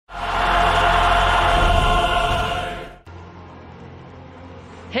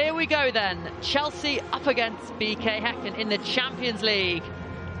we go then. Chelsea up against BK Häcken in the Champions League.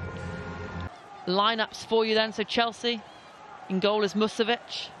 Lineups for you then. So Chelsea in goal is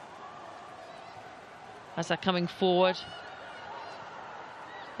Musovic. As they're coming forward.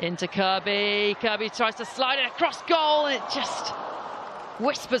 Into Kirby. Kirby tries to slide it across goal and it just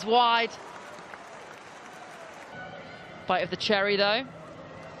whispers wide. Bite of the cherry though.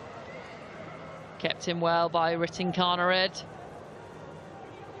 Kept in well by Ritinkarnered.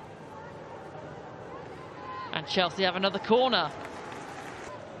 And Chelsea have another corner.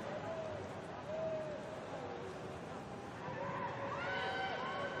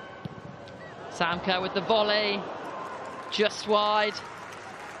 Sam Kerr with the volley, just wide.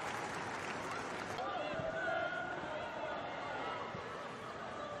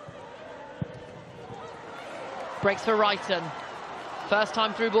 Breaks for Wrighton. First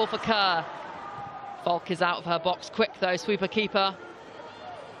time through ball for Kerr. Volk is out of her box quick though, sweeper keeper.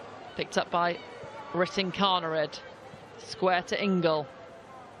 Picked up by Ritinkarnered. Square to Ingle.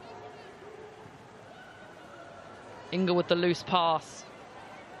 Ingle with the loose pass.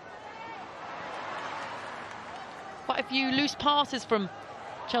 Quite a few loose passes from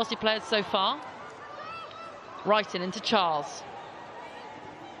Chelsea players so far. Wrighton into Charles.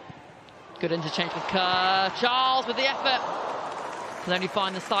 Good interchange with Kerr. Charles with the effort. Can only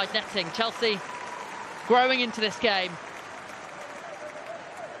find the side netting. Chelsea growing into this game.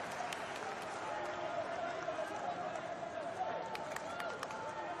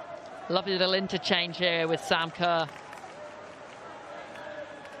 Lovely little interchange here with Sam Kerr.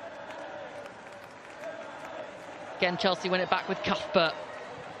 Again, Chelsea win it back with Cuthbert.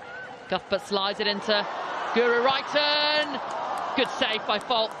 Cuthbert slides it into Guru Wrighton. Good save by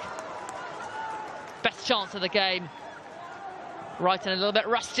Volk. Best chance of the game. Wrighton a little bit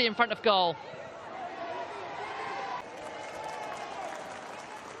rusty in front of goal.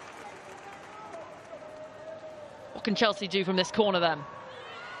 What can Chelsea do from this corner then?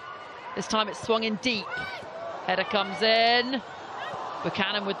 This time it's swung in deep. Header comes in.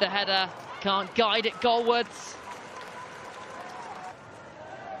 Buchanan with the header. Can't guide it goalwards.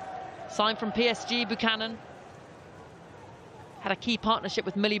 Signed from PSG, Buchanan. Had a key partnership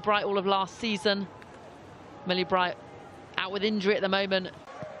with Millie Bright all of last season. Millie Bright out with injury at the moment.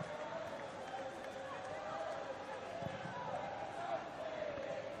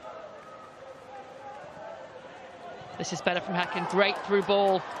 This is better from Häcken. Great through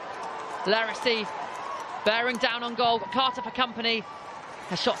ball. Laracy bearing down on goal. Got Carter for company.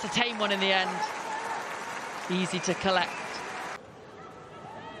 Her shot's a tame one in the end. Easy to collect.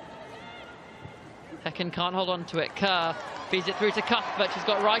 Häcken can't hold on to it. Kerr feeds it through to Cuthbert. She's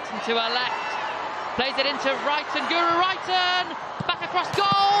got Wrighton to her left. Plays it into Wrighton. Guru Wrighton! Back across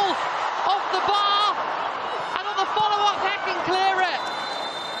goal! Off the bar! And on the follow-up, Häcken clear it!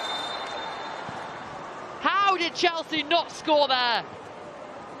 How did Chelsea not score there?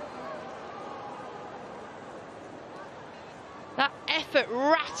 That effort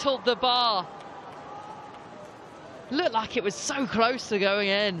rattled the bar. Looked like it was so close to going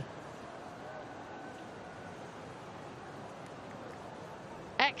in.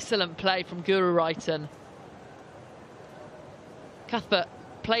 Excellent play from Guru Wrighton. Cuthbert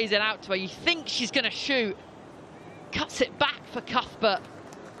plays it out to her. You think she's going to shoot. Cuts it back for Cuthbert,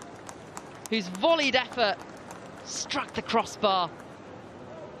 whose volleyed effort struck the crossbar.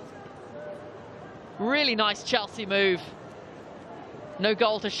 Really nice Chelsea move. No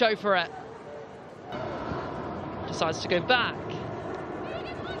goal to show for it. Decides to go back.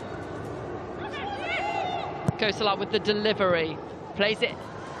 Kosala with the delivery. Plays it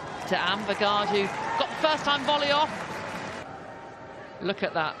to Ambergard, who got the first time volley off. Look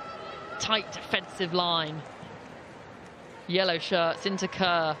at that tight defensive line. Yellow shirts into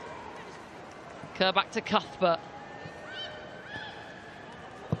Kerr. Kerr back to Cuthbert.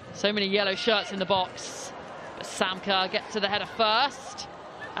 So many yellow shirts in the box. But Sam Kerr gets to the header first.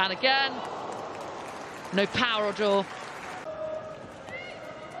 And again, no power or draw.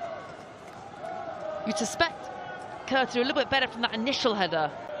 You'd suspect Kerr to do a little bit better from that initial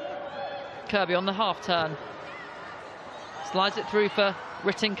header. Kirby on the half turn. Slides it through for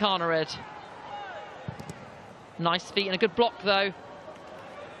Ritinkarnered. Nice feet and a good block though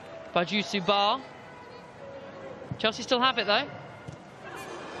by Jusu Bar. Chelsea still have it though.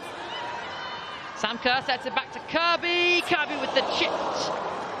 Sam Kerr sets it back to Kirby. Kirby with the chipped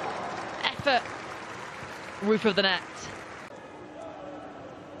effort. Roof of the net.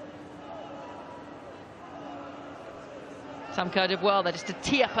 Sam Kerr did well there just to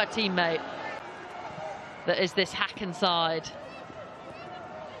tee up her teammate. That is this Häcken side.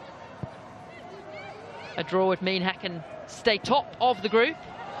 A draw would mean Häcken stay top of the group.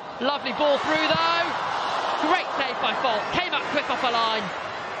 Lovely ball through though. Great save by Falk. Came up quick off a line.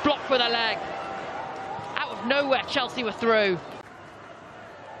 Blocked with her leg. Out of nowhere, Chelsea were through.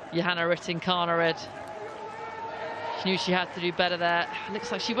 Johanna Rytting-Kaneryd. She knew she had to do better there.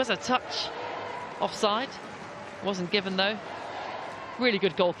 Looks like she was a touch offside. Wasn't given though. Really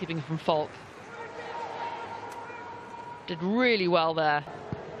good goalkeeping from Falk. Did really well there.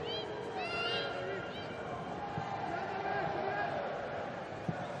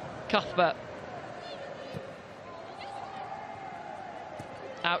 Cuthbert.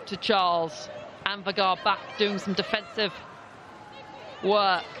 Out to Charles. Anvegard back doing some defensive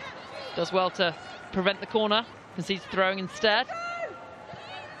work. Does well to prevent the corner. Concedes throwing instead.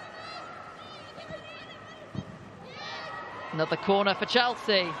 Another corner for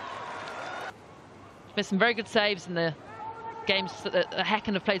Chelsea. Made some very good saves in the games that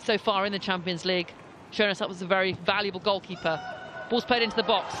Häcken have played so far in the Champions League. Showing us that was a very valuable goalkeeper. Ball's played into the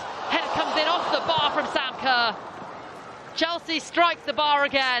box. Header comes in off the bar from Sam Kerr. Chelsea strikes the bar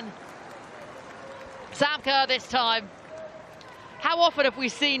again. Sam Kerr this time. How often have we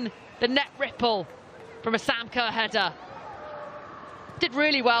seen the net ripple from a Sam Kerr header? Did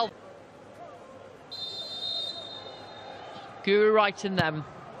really well. Guru right in them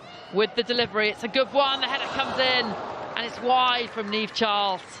with the delivery. It's a good one. The header comes in and it's wide from Niamh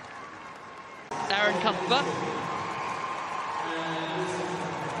Charles. Erin Cuthbert.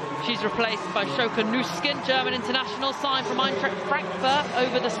 She's replaced by Shoka Nuskin, German international, signed from Eintracht Frankfurt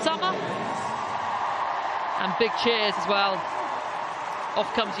over the summer. And big cheers as well.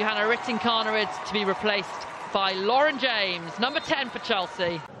 Off comes Johanna Rytting-Kaneryd to be replaced by Lauren James, number 10 for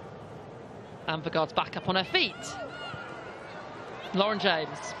Chelsea. Anvegard's back up on her feet. Lauren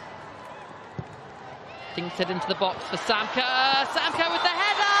James. Dinks it into the box for Sam Kerr. Sam Kerr with the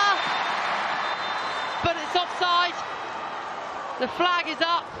header! But it's offside. The flag is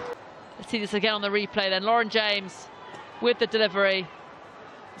up. Let's see this again on the replay then. Lauren James with the delivery.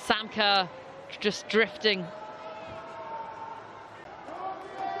 Sam Kerr just drifting.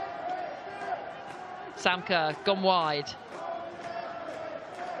 Sam Kerr gone wide.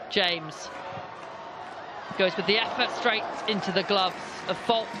 James goes with the effort straight into the gloves of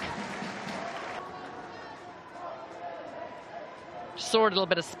Falk. Saw a little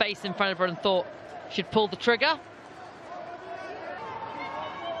bit of space in front of her and thought she'd pull the trigger.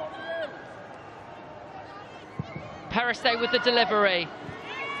 Perisset with the delivery.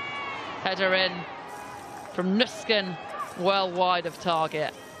 Header in from Nuskin, well wide of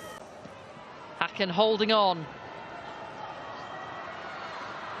target. Häcken holding on.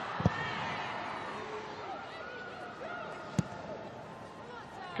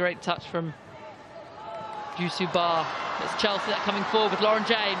 Great touch from Jussu Bar. It's Chelsea coming forward with Lauren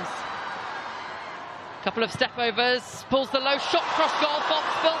James. Couple of step overs, pulls the low shot cross goal. Falk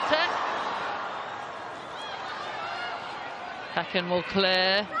spilt it. Häcken will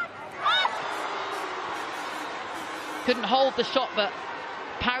clear. Couldn't hold the shot, but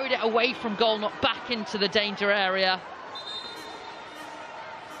parried it away from goal, not back into the danger area.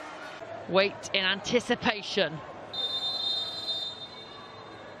 Wait in anticipation.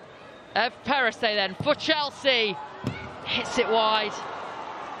 Ev Perisset then for Chelsea. Hits it wide.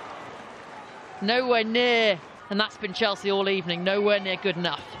 Nowhere near, and that's been Chelsea all evening, nowhere near good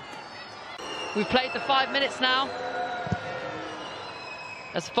enough. We've played the 5 minutes now.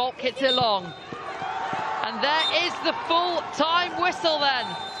 As Falk hits it long. And there is the full-time whistle then.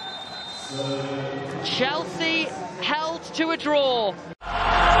 Chelsea held to a draw.